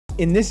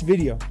In this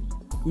video,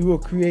 we will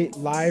create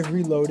live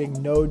reloading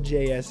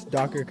Node.js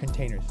Docker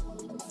containers.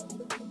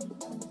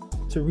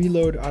 To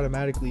reload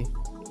automatically,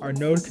 our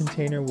Node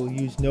container will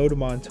use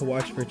Nodemon to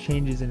watch for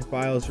changes in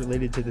files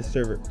related to the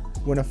server.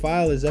 When a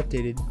file is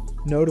updated,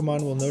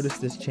 Nodemon will notice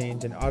this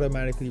change and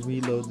automatically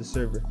reload the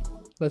server.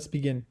 Let's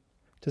begin.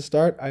 To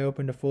start, I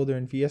opened a folder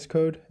in VS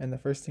Code, and the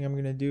first thing I'm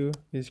going to do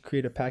is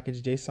create a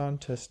package JSON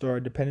to store our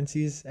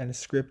dependencies and a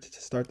script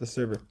to start the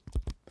server.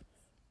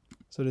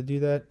 So to do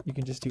that, you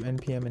can just do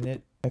npm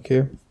init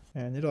here,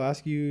 and it'll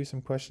ask you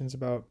some questions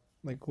about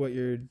like what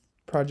your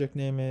project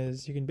name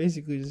is. You can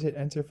basically just hit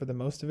enter for the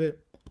most of it.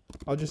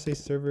 I'll just say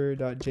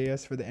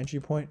server.js for the entry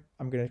point.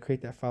 I'm going to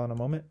create that file in a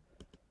moment.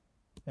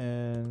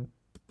 And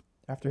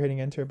after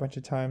hitting enter a bunch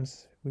of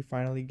times, we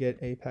finally get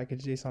a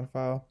package JSON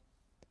file.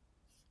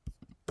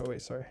 Oh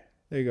wait, sorry.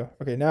 There you go.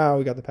 Okay, now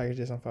we got the package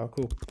JSON file.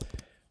 Cool.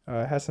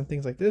 It has some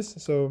things like this.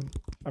 So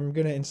I'm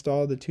going to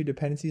install the two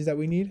dependencies that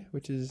we need,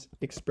 which is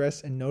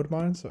express and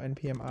nodemon. So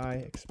npm I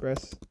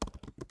express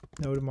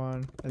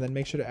nodemon, and then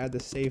make sure to add the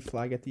save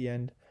flag at the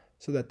end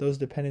so that those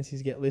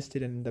dependencies get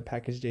listed in the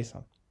package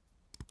JSON.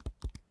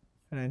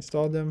 And I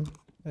installed them.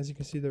 As you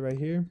can see, they're right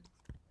here.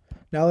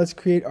 Now let's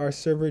create our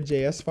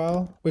server.js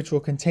file, which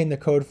will contain the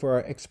code for our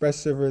express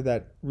server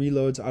that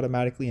reloads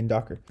automatically in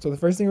Docker. So the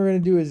first thing we're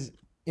going to do is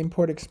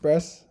import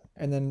express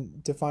and then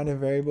define a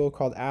variable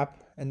called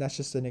app, and that's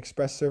just an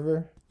express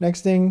server.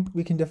 Next thing,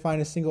 we can define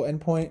a single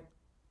endpoint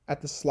at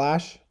the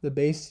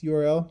base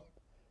URL,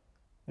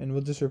 and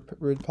we'll just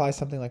reply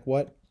something like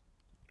what.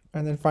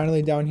 And then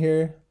finally down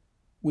here,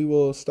 we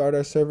will start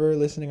our server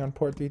listening on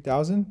port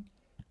 3000,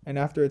 and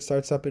after it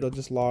starts up, it'll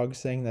just log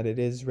saying that it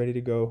is ready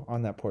to go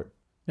on that port.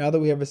 Now that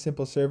we have a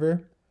simple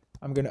server,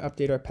 I'm going to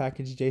update our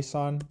package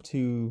JSON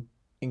to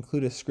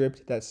include a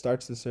script that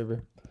starts the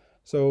server.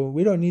 So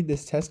we don't need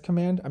this test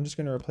command. I'm just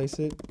going to replace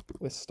it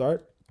with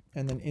start.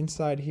 And then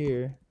inside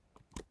here,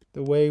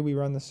 the way we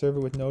run the server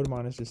with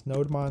Nodemon is just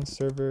nodemon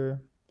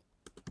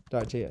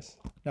server.js.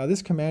 Now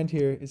this command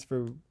here is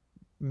for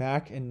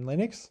Mac and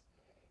Linux.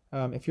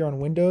 If you're on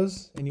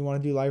Windows and you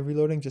want to do live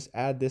reloading, just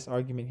add this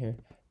argument here,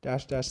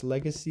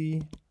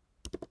 --legacy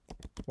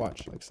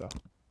watch, like so.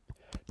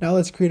 Now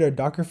let's create our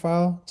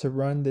Dockerfile to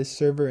run this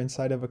server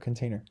inside of a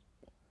container.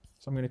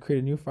 So I'm going to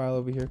create a new file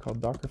over here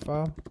called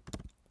Dockerfile.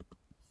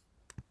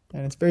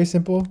 And it's very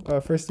simple.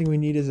 First thing we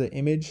need is an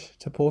image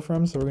to pull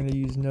from. So we're going to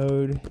use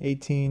Node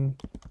 18.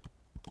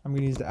 I'm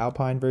going to use the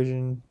Alpine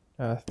version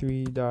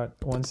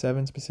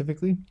 3.17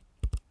 specifically.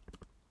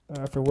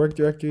 For work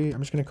directory, I'm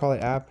just going to call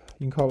it app.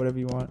 You can call it whatever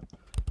you want.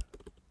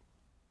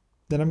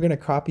 Then I'm going to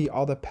copy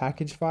all the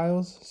package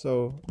files.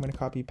 So I'm going to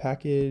copy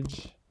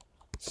package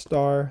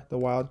star the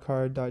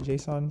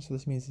wildcard.json. So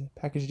this means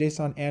package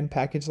JSON and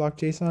package lock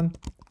JSON. And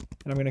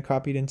I'm going to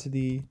copy it into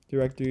the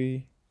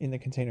directory in the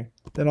container.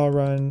 Then I'll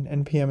run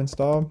npm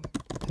install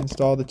to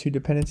install the two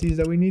dependencies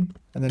that we need.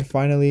 And then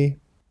finally,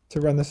 to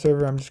run the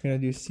server, I'm just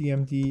going to do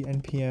cmd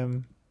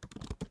npm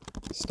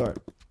start,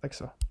 like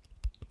so.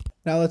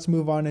 Now let's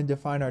move on and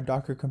define our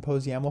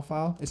docker-compose.yml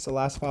file. It's the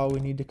last file we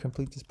need to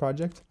complete this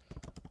project.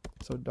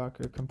 So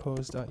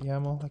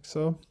docker-compose.yml, like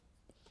so.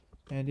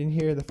 And in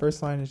here, the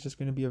first line is just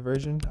going to be a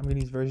version. I'm going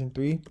to use version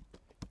 3.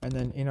 And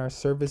then in our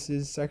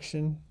services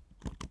section,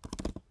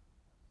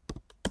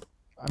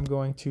 I'm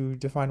going to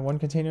define one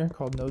container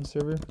called node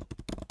server.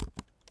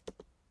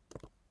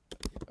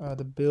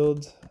 The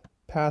build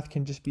path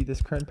can just be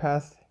this current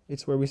path.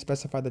 It's where we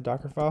specify the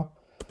Dockerfile.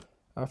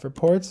 For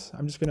ports,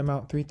 I'm just going to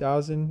mount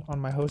 3000 on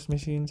my host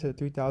machine to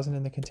 3000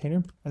 in the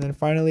container. And then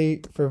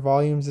finally, for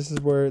volumes, this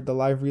is where the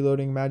live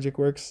reloading magic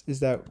works, is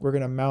that we're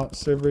going to mount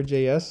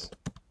server.js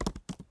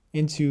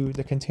into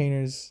the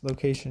container's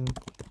location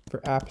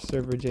for app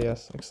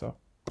server.js, like so.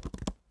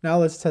 Now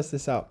let's test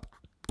this out.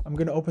 I'm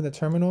going to open the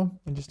terminal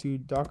and just do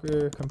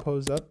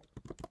docker-compose up.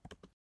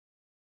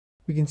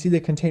 We can see the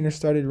container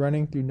started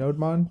running through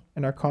Nodemon,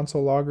 and our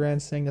console log ran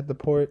saying that the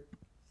port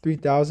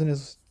 3000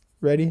 is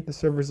ready. The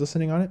server is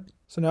listening on it.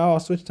 So now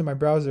I'll switch to my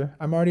browser.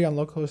 I'm already on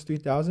localhost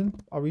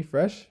 3000. I'll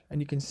refresh, and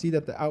you can see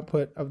that the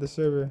output of the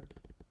server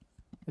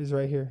is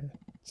right here. It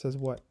says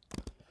what.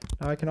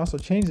 Now I can also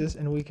change this,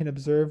 and we can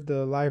observe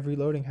the live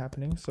reloading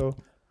happening. So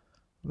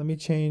let me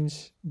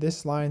change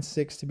this line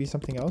 6 to be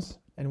something else.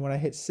 And when I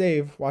hit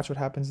save, watch what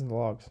happens in the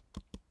logs.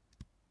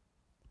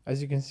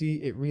 As you can see,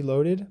 it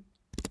reloaded,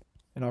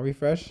 and I'll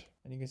refresh,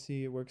 and you can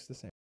see it works the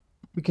same.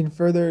 We can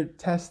further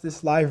test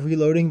this live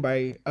reloading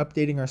by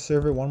updating our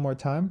server one more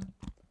time.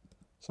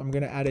 So I'm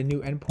going to add a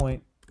new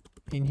endpoint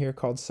in here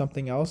called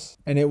something else,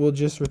 and it will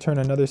just return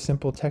another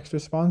simple text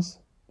response.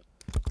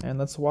 And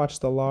let's watch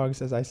the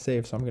logs as I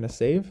save. So I'm going to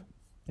save,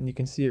 and you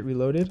can see it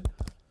reloaded.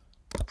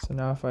 So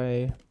now if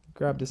I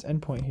grab this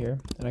endpoint here,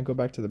 and I go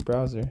back to the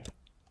browser,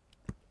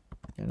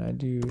 and I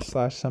do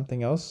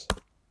 /something else,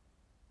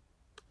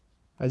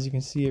 as you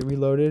can see, it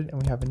reloaded,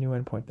 and we have a new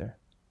endpoint there.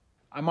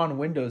 I'm on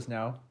Windows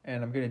now,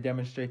 and I'm going to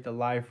demonstrate the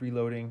live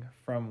reloading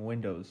from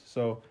Windows.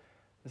 So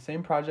the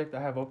same project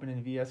I have open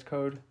in VS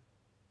Code,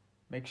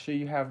 make sure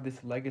you have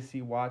this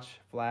legacy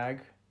watch flag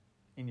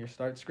in your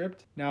start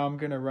script. Now I'm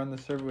going to run the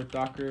server with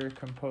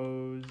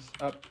docker-compose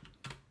up.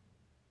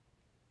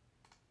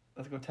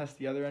 Let's go test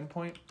the other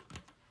endpoint.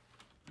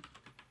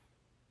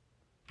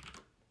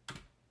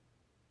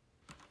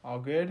 All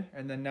good.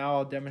 And then now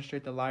I'll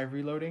demonstrate the live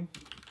reloading.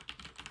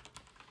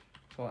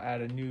 So I'll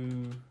add a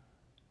new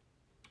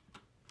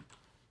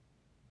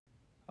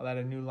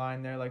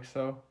line there like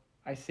so.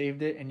 I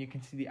saved it and you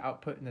can see the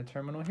output in the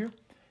terminal here.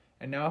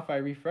 And now if I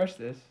refresh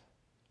this,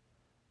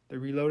 the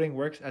reloading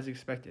works as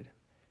expected.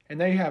 And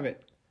there you have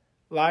it.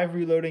 Live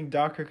reloading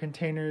Docker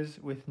containers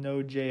with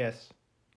Node.js.